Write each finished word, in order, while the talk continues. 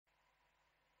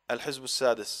الحزب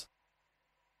السادس.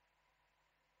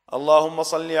 اللهم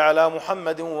صل على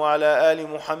محمد وعلى آل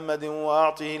محمد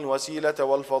وأعطه الوسيلة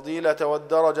والفضيلة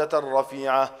والدرجة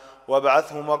الرفيعة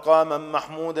وابعثه مقاما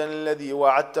محمودا الذي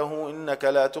وعدته إنك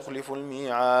لا تخلف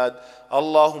الميعاد.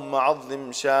 اللهم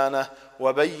عظم شانه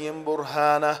وبين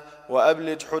برهانه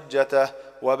وأبلج حجته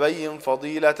وبين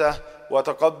فضيلته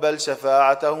وتقبل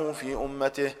شفاعته في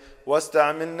أمته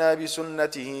واستعملنا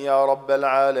بسنته يا رب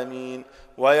العالمين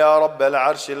ويا رب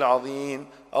العرش العظيم.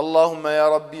 اللهم يا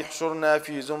رب احشرنا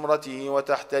في زمرته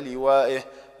وتحت لوائه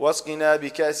واسقنا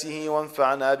بكأسه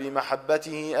وانفعنا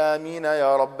بمحبته آمين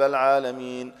يا رب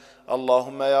العالمين.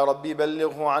 اللهم يا رب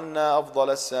بلغه عنا أفضل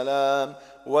السلام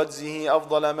واجزه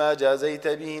أفضل ما جازيت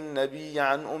به النبي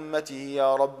عن أمته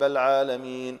يا رب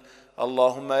العالمين.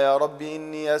 اللهم يا رب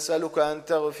إني أسألك أن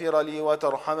تغفر لي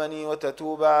وترحمني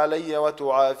وتتوب علي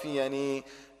وتعافيني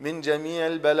من جميع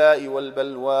البلاء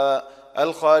والبلوى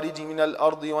الخارج من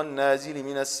الأرض والنازل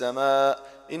من السماء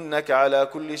إنك على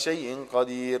كل شيء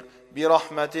قدير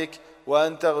برحمتك،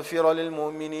 وأن تغفر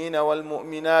للمؤمنين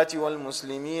والمؤمنات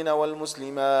والمسلمين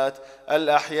والمسلمات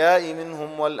الأحياء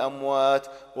منهم والأموات.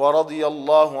 ورضي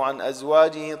الله عن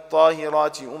أزواجه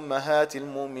الطاهرات أمهات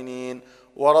المؤمنين،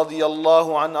 ورضي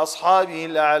الله عن أصحابه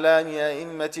الأعلام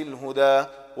أئمة الهدى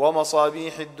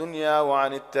ومصابيح الدنيا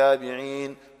وعن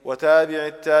التابعين وتابع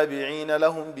التابعين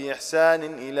لهم بإحسان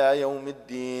إلى يوم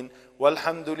الدين،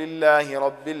 والحمد لله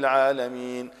رب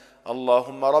العالمين.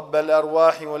 اللهم رب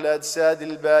الأرواح والأجساد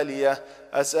البالية،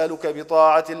 أسألك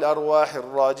بطاعة الأرواح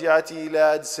الراجعة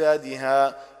إلى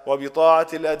أجسادها وبطاعة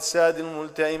الأجساد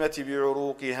الملتئمة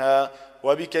بعروقها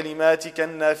وبكلماتك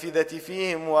النافذة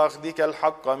فيهم وأخذك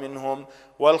الحق منهم،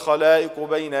 والخلائق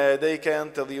بين يديك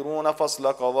ينتظرون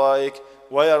فصل قضائك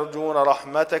ويرجون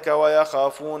رحمتك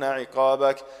ويخافون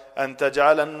عقابك، أن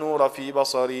تجعل النور في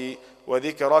بصري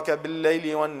وذكرك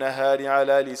بالليل والنهار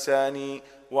على لساني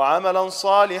وعملا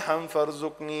صالحا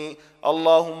فارزقني.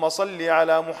 اللهم صل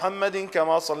على محمد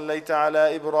كما صليت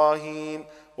على إبراهيم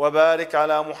وبارك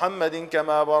على محمد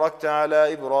كما باركت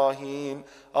على إبراهيم.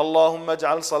 اللهم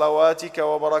اجعل صلواتك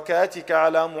وبركاتك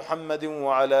على محمد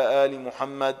وعلى آل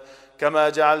محمد كما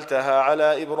جعلتها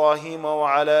على إبراهيم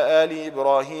وعلى آل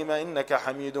إبراهيم إنك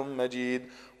حميد مجيد.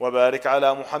 وبارك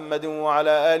على محمد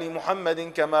وعلى آل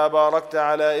محمد كما باركت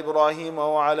على إبراهيم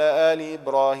وعلى آل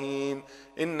إبراهيم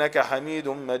إنك حميد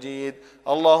مجيد.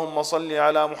 اللهم صل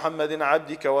على محمد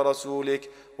عبدك ورسولك،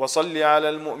 وصل على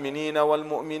المؤمنين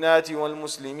والمؤمنات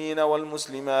والمسلمين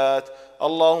والمسلمات.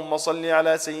 اللهم صل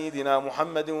على سيدنا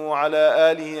محمد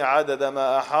وعلى آله عدد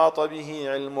ما أحاط به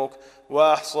علمك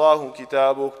وأحصاه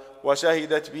كتابك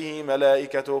وشهدت به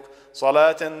ملائكتك،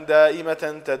 صلاة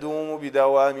دائمة تدوم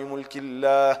بدوام ملك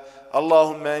الله.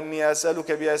 اللهم إني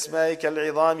أسألك بأسمائك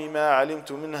العظام ما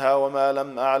علمت منها وما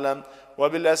لم أعلم،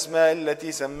 وبالأسماء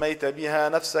التي سميت بها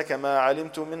نفسك ما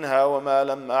علمت منها وما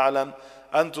لم أعلم،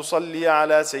 أن تصلي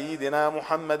على سيدنا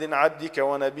محمد عبدك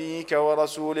ونبيك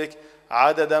ورسولك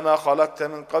عدد ما خلقت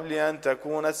من قبل أن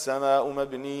تكون السماء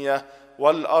مبنية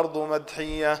والأرض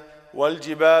مدحية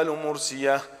والجبال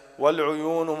مرسية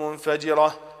والعيون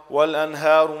منفجرة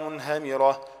والأنهار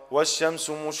منهمرة والشمس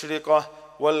مشرقة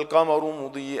والقمر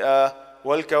مضيئا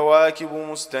والكواكب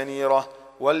مستنيرة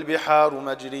والبحار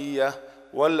مجرية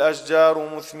والأشجار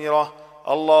مثمرة.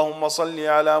 اللهم صل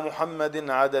على محمد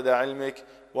عدد علمك،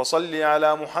 وصل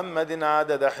على محمد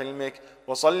عدد حلمك،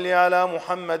 وصل على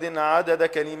محمد عدد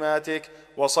كلماتك،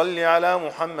 وصل على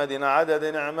محمد عدد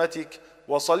نعمتك،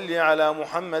 وصل على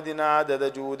محمد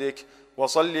عدد جودك،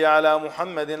 وصل على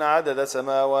محمد عدد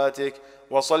سماواتك،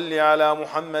 وصل على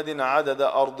محمد عدد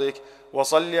أرضك،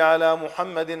 وصل على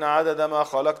محمد عدد ما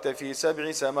خلقت في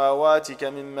 7 سماواتك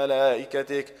من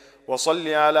ملائكتك، وصل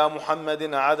على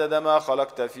محمد عدد ما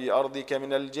خلقت في أرضك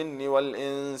من الجن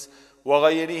والإنس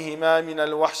وغيرهما من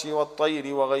الوحش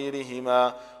والطير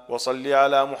وغيرهما، وصل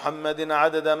على محمد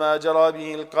عدد ما جرى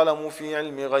به القلم في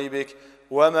علم غيبك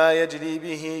وما يجري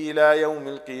به إلى يوم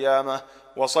القيامة،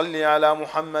 وصل على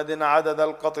محمد عدد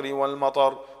القطر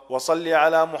والمطر، وصل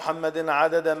على محمد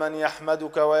عدد من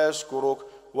يحمدك ويشكرك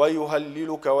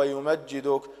ويهللك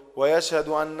ويمجدك ويشهد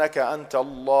أنك أنت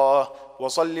الله،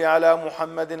 وصل على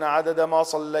محمد عدد ما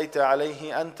صليت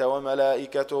عليه أنت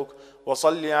وملائكتك،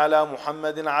 وصل على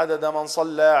محمد عدد من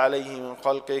صلى عليه من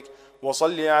خلقك،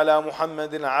 وصل على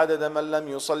محمد عدد من لم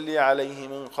يصلي عليه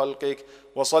من خلقك،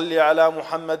 وصل على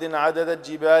محمد عدد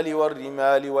الجبال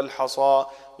والرمال والحصى،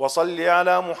 وصل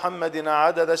على محمد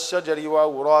عدد الشجر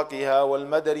وأوراقها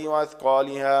والمدر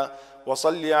وأثقالها،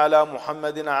 وصل على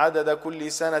محمد عدد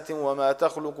كل سنة وما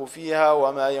تخلق فيها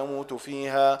وما يموت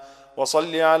فيها،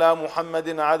 وصل على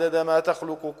محمد عدد ما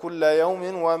تخلق كل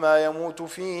يوم وما يموت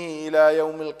فيه إلى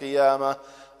يوم القيامة.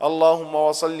 اللهم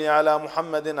وصل على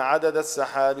محمد عدد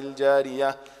السحاب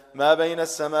الجارية ما بين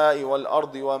السماء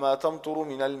والأرض وما تمطر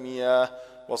من المياه،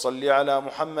 وصل على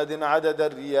محمد عدد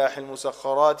الرياح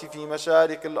المسخرات في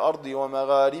مشارق الأرض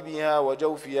ومغاربها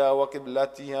وجوفها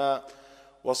وقبلتها،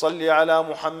 وصل على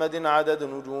محمد عدد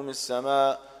نجوم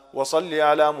السماء، وصل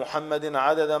على محمد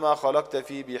عدد ما خلقت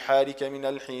في بحارك من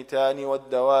الحيتان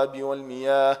والدواب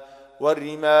والمياه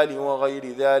والرمال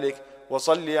وغير ذلك،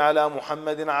 وصل على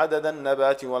محمد عدد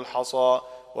النبات والحصى،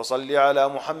 وصل على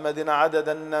محمد عدد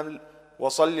النمل،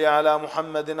 وصل على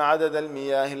محمد عدد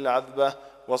المياه العذبة،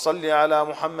 وصل على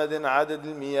محمد عدد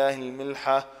المياه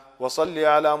الملحة، وصل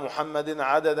على محمد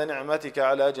عدد نعمتك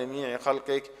على جميع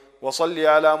خلقك، وصل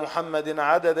على محمد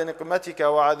عدد نقمتك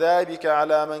وعذابك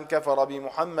على من كفر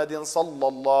بمحمد صلى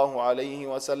الله عليه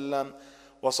وسلم،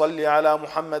 وصل على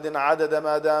محمد عدد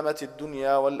ما دامت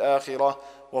الدنيا والآخرة،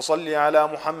 وصل على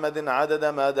محمد عدد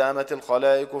ما دامت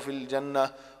الخلائق في الجنة،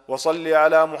 وصل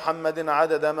على محمد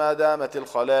عدد ما دامت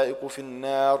الخلائق في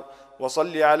النار،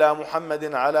 وصل على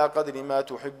محمد على قدر ما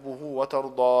تحبه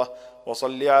وترضاه،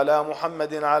 وصل على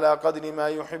محمد على قدر ما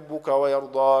يحبك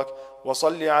ويرضاك،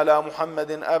 وصل على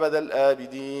محمد أبد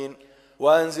الآبدين،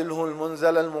 وأنزله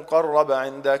المنزل المقرب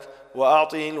عندك،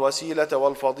 وأعطه الوسيلة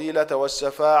والفضيلة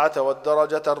والشفاعة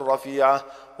والدرجة الرفيعة،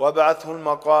 وابعثه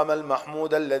المقام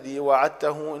المحمود الذي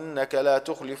وعدته إنك لا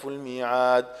تخلف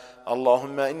الميعاد.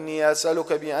 اللهم إني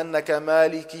أسألك بأنك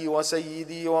مالكي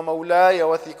وسيدي ومولاي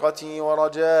وثقتي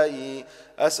ورجائي،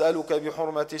 أسألك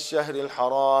بحرمة الشهر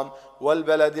الحرام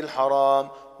والبلد الحرام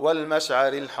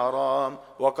والمشعر الحرام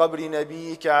وقبر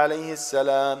نبيك عليه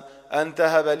السلام أن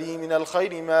تهب لي من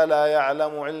الخير ما لا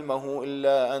يعلم علمه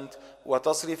إلا أنت،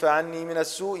 وتصرف عني من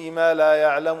السوء ما لا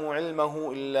يعلم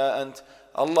علمه إلا أنت.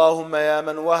 اللهم يا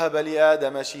من وهب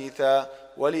لآدم شيثا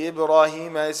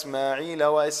ولإبراهيم إسماعيل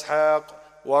وإسحاق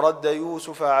ورد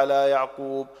يوسف على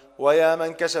يعقوب، ويا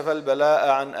من كشف البلاء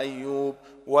عن أيوب،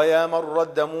 ويا من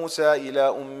رد موسى إلى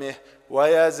أمه،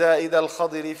 ويا زائد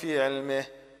الخضر في علمه،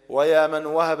 ويا من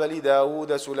وهب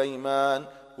لداود سليمان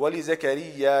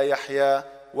ولزكريا يحيى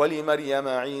ولمريم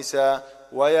عيسى،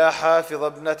 ويا حافظ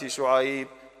ابنة شعيب،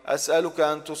 أسألك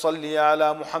أن تصلي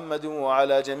على محمد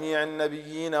وعلى جميع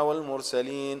النبيين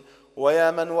والمرسلين،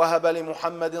 ويا من وهب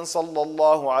لمحمد صلى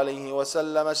الله عليه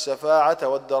وسلم الشفاعة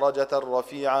والدرجة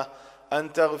الرفيعة،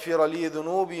 أن تغفر لي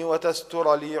ذنوبي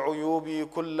وتستر لي عيوبي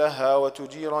كلها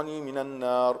وتجيرني من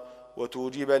النار،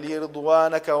 وتوجب لي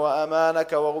رضوانك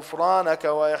وأمانك وغفرانك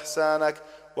وإحسانك،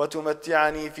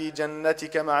 وتمتعني في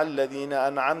جنتك مع الذين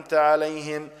أنعمت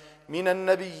عليهم من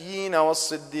النبيين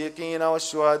والصديقين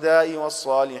والشهداء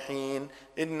والصالحين،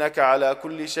 إنك على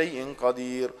كل شيء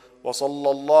قدير.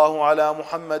 وصلى الله على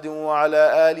محمد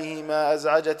وعلى آله ما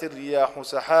أزعجت الرياح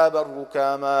سحابا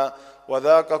ركاما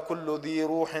وذاق كل ذي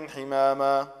روح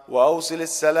حماما، وأوصل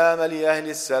السلام لأهل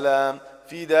السلام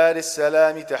في دار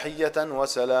السلام تحية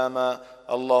وسلاما.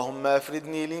 اللهم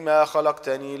أفردني لما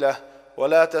خلقتني له،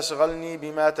 ولا تشغلني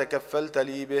بما تكفلت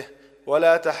لي به،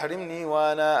 ولا تحرمني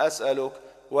وأنا أسألك،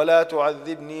 ولا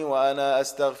تعذبني وأنا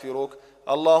أستغفرك.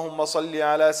 اللهم صل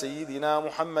على سيدنا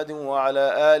محمد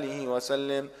وعلى آله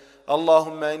وسلم.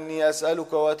 اللهم إني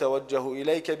أسألك وأتوجه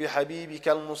إليك بحبيبك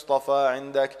المصطفى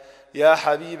عندك. يا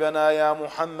حبيبنا يا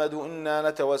محمد، إنا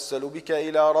نتوسل بك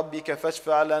إلى ربك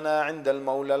فاشفع لنا عند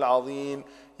المولى العظيم.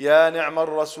 يا نعم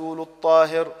الرسول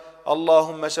الطاهر،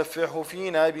 اللهم شفعه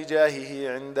فينا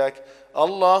بجاهه عندك،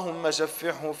 اللهم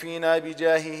شفعه فينا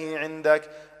بجاهه عندك،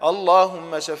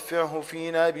 اللهم شفعه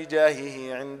فينا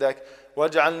بجاهه عندك،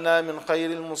 واجعلنا من خير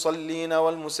المصلين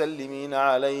والمسلمين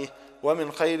عليه،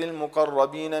 ومن خير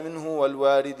المقربين منه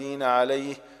والواردين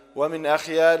عليه، ومن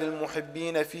أخيار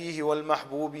المحبين فيه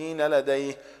والمحبوبين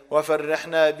لديه،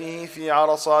 وفرحنا به في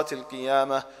عرصات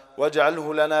القيامة،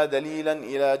 واجعله لنا دليلا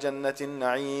إلى جنة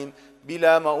النعيم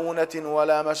بلا مؤونة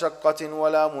ولا مشقة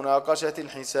ولا مناقشة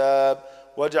الحساب،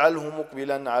 واجعله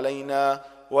مقبلا علينا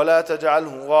ولا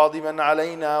تجعله غاضبا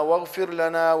علينا، واغفر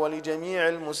لنا ولجميع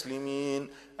المسلمين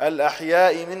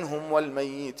الأحياء منهم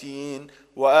والميتين،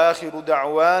 وآخر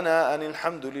دعوانا أن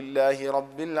الحمد لله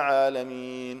رب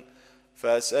العالمين.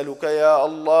 فأسألك يا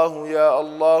الله يا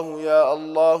الله يا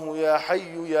الله يا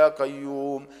حي يا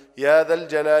قيوم يا ذا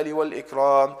الجلال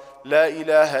والإكرام، لا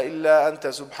إله إلا أنت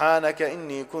سبحانك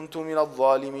إني كنت من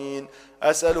الظالمين.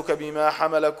 أسألك بما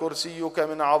حمل كرسيك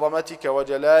من عظمتك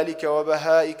وجلالك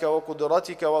وبهائك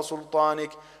وقدرتك وسلطانك،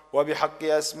 وبحق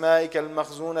أسمائك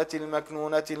المخزونة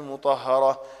المكنونة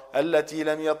المطهرة التي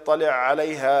لم يطلع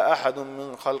عليها أحد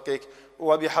من خلقك،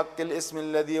 وبحق الاسم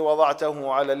الذي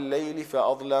وضعته على الليل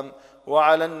فأظلم،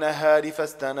 وعلى النهار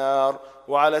فاستنار،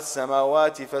 وعلى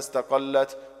السماوات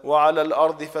فاستقلت، وعلى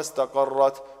الأرض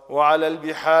فاستقرت، وعلى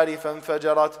البحار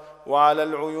فانفجرت، وعلى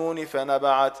العيون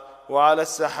فنبعت، وعلى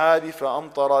السحاب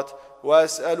فأمطرت.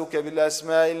 وأسألك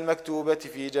بالأسماء المكتوبة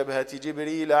في جبهة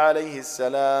جبريل عليه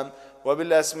السلام،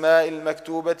 وبالأسماء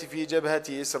المكتوبة في جبهة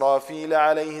إسرافيل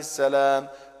عليه السلام،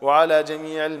 وعلى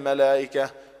جميع الملائكة.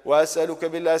 وأسألك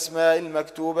بالأسماء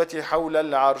المكتوبة حول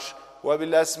العرش،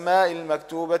 وبالأسماء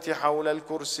المكتوبة حول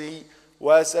الكرسي.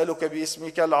 وأسألك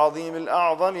باسمك العظيم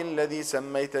الأعظم الذي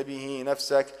سميت به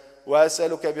نفسك،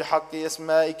 وأسألك بحق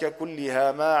أسمائك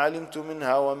كلها ما علمت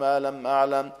منها وما لم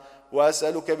أعلم.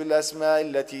 وأسألك بالأسماء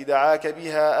التي دعاك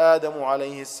بها آدم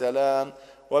عليه السلام،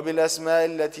 وبالأسماء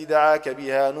التي دعاك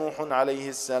بها نوح عليه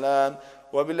السلام،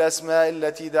 وبالأسماء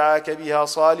التي دعاك بها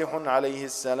صالح عليه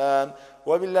السلام،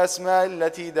 وبالأسماء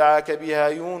التي دعاك بها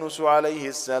يونس عليه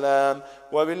السلام،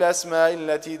 وبالأسماء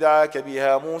التي دعاك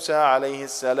بها موسى عليه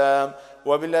السلام،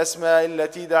 وبالأسماء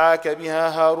التي دعاك بها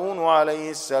هارون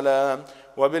عليه السلام،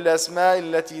 وبالأسماء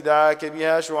التي دعاك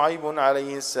بها شعيب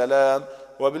عليه السلام،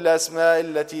 وبالأسماء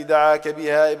التي دعاك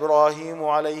بها إبراهيم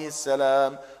عليه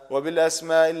السلام،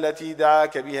 وبالأسماء التي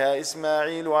دعاك بها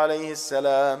إسماعيل عليه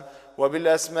السلام،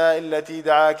 وبالأسماء التي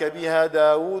دعاك بها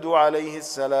داود عليه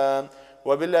السلام،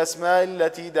 وبالأسماء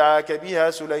التي دعاك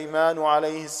بها سليمان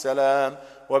عليه السلام،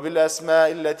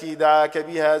 وبالأسماء التي دعاك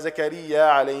بها زكريا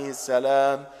عليه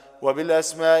السلام،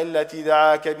 وبالأسماء التي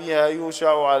دعاك بها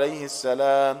يوشع عليه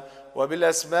السلام،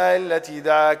 وبالأسماء التي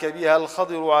دعاك بها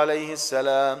الخضر عليه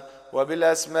السلام،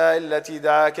 وبالأسماء التي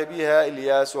دعاك بها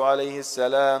إلياس عليه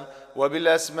السلام،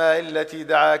 وبالأسماء التي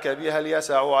دعاك بها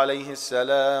اليسع عليه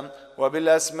السلام،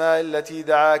 وبالأسماء التي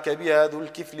دعاك بها ذو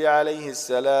الكفل عليه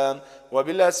السلام،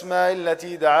 وبالأسماء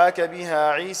التي دعاك بها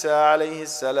عيسى عليه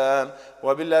السلام،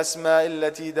 وبالأسماء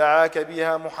التي دعاك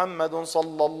بها محمد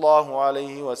صلى الله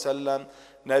عليه وسلم،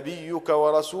 نبيك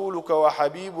ورسولك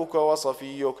وحبيبك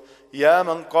وصفيك، يا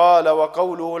من قال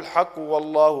وقوله الحق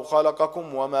والله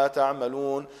خلقكم وما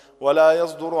تعملون، ولا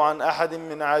يصدر عن أحد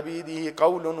من عبيده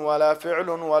قول ولا فعل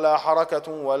ولا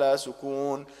حركة ولا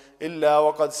سكون إلا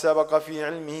وقد سبق في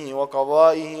علمه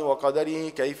وقضائه وقدره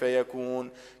كيف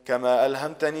يكون، كما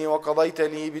ألهمتني وقضيت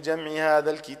لي بجمع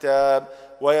هذا الكتاب،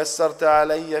 ويسرت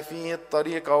علي فيه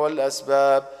الطريق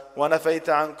والأسباب، ونفيت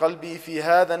عن قلبي في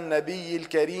هذا النبي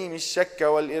الكريم الشك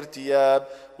والارتياب،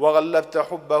 وغلبت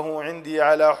حبه عندي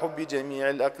على حب جميع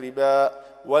الأقرباء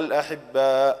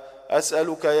والأحباء.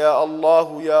 أسألك يا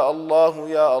الله يا الله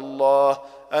يا الله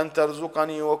أن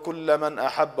ترزقني وكل من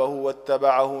أحبه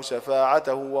واتبعه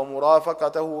شفاعته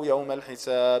ومرافقته يوم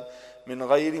الحساب من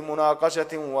غير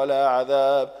مناقشة ولا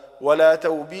عذاب ولا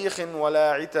توبيخ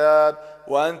ولا عتاب،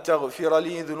 وأن تغفر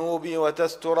لي ذنوبي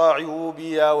وتستر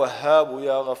عيوبي يا وهاب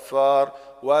يا غفار،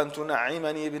 وأن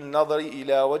تنعمني بالنظر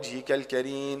إلى وجهك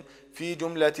الكريم في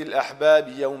جملة الأحباب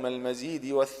يوم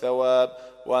المزيد والثواب،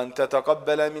 وأن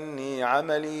تتقبل مني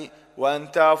عملي،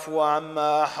 وأن تعفو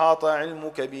عما أحاط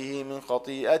علمك به من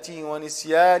خطيئتي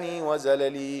ونسياني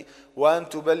وزللي، وأن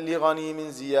تبلغني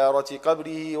من زيارة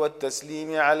قبره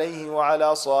والتسليم عليه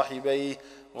وعلى صاحبيه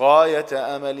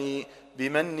غاية أملي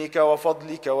بمنك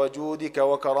وفضلك وجودك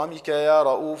وكرمك يا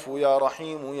رؤوف يا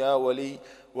رحيم يا ولي،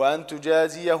 وأن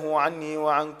تجازيه عني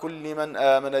وعن كل من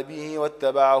آمن به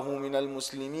واتبعه من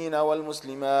المسلمين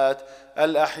والمسلمات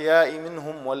الأحياء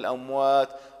منهم والأموات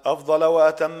أفضل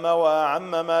وأتم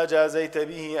وأعم ما جازيت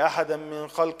به أحدا من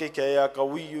خلقك يا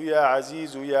قوي يا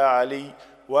عزيز يا علي.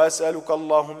 وأسألك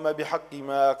اللهم بحق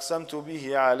ما أقسمت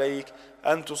به عليك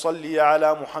أن تصلي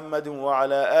على محمد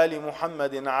وعلى آل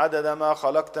محمد عدد ما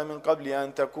خلقت من قبل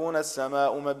أن تكون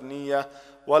السماء مبنية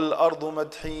والأرض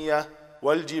مدحية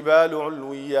والجبال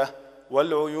علوية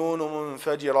والعيون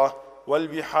منفجرة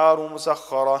والبحار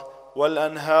مسخرة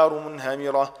والأنهار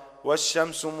منهمرة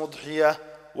والشمس مضحية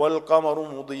والقمر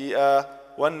مضيئا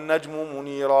والنجم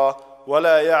منيرا،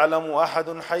 ولا يعلم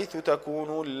أحد حيث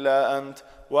تكون إلا أنت،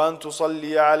 وأن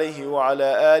تصلي عليه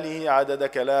وعلى آله عدد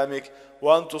كلامك،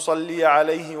 وأن تصلي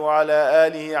عليه وعلى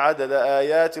آله عدد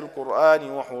آيات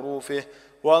القرآن وحروفه،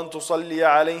 وأن تصلي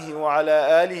عليه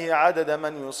وعلى آله عدد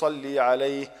من يصلي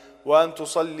عليه، وأن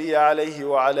تصلي عليه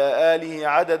وعلى آله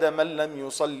عدد من لم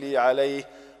يصلي عليه،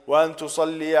 وأن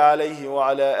تصلي عليه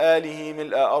وعلى آله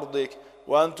ملء أرضك،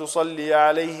 وأن تصلي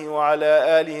عليه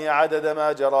وعلى آله عدد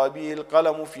ما جرى به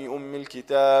القلم في أم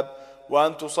الكتاب،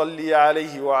 وأن تصلي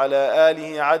عليه وعلى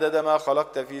آله عدد ما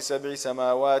خلقت في 7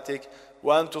 سماواتك،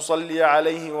 وأن تصلي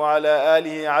عليه وعلى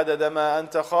آله عدد ما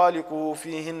أنت خالقه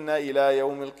فيهن إلى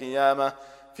يوم القيامة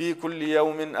في كل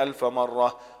يوم 1000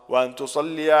 مرة، وأن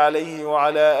تصلي عليه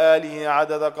وعلى آله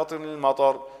عدد قطر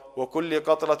المطر وكل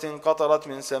قطرة قطرت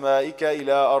من سمائك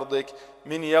إلى أرضك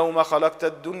من يوم خلقت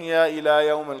الدنيا إلى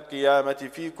يوم القيامة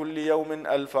في كل يوم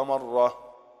 1000 مرة.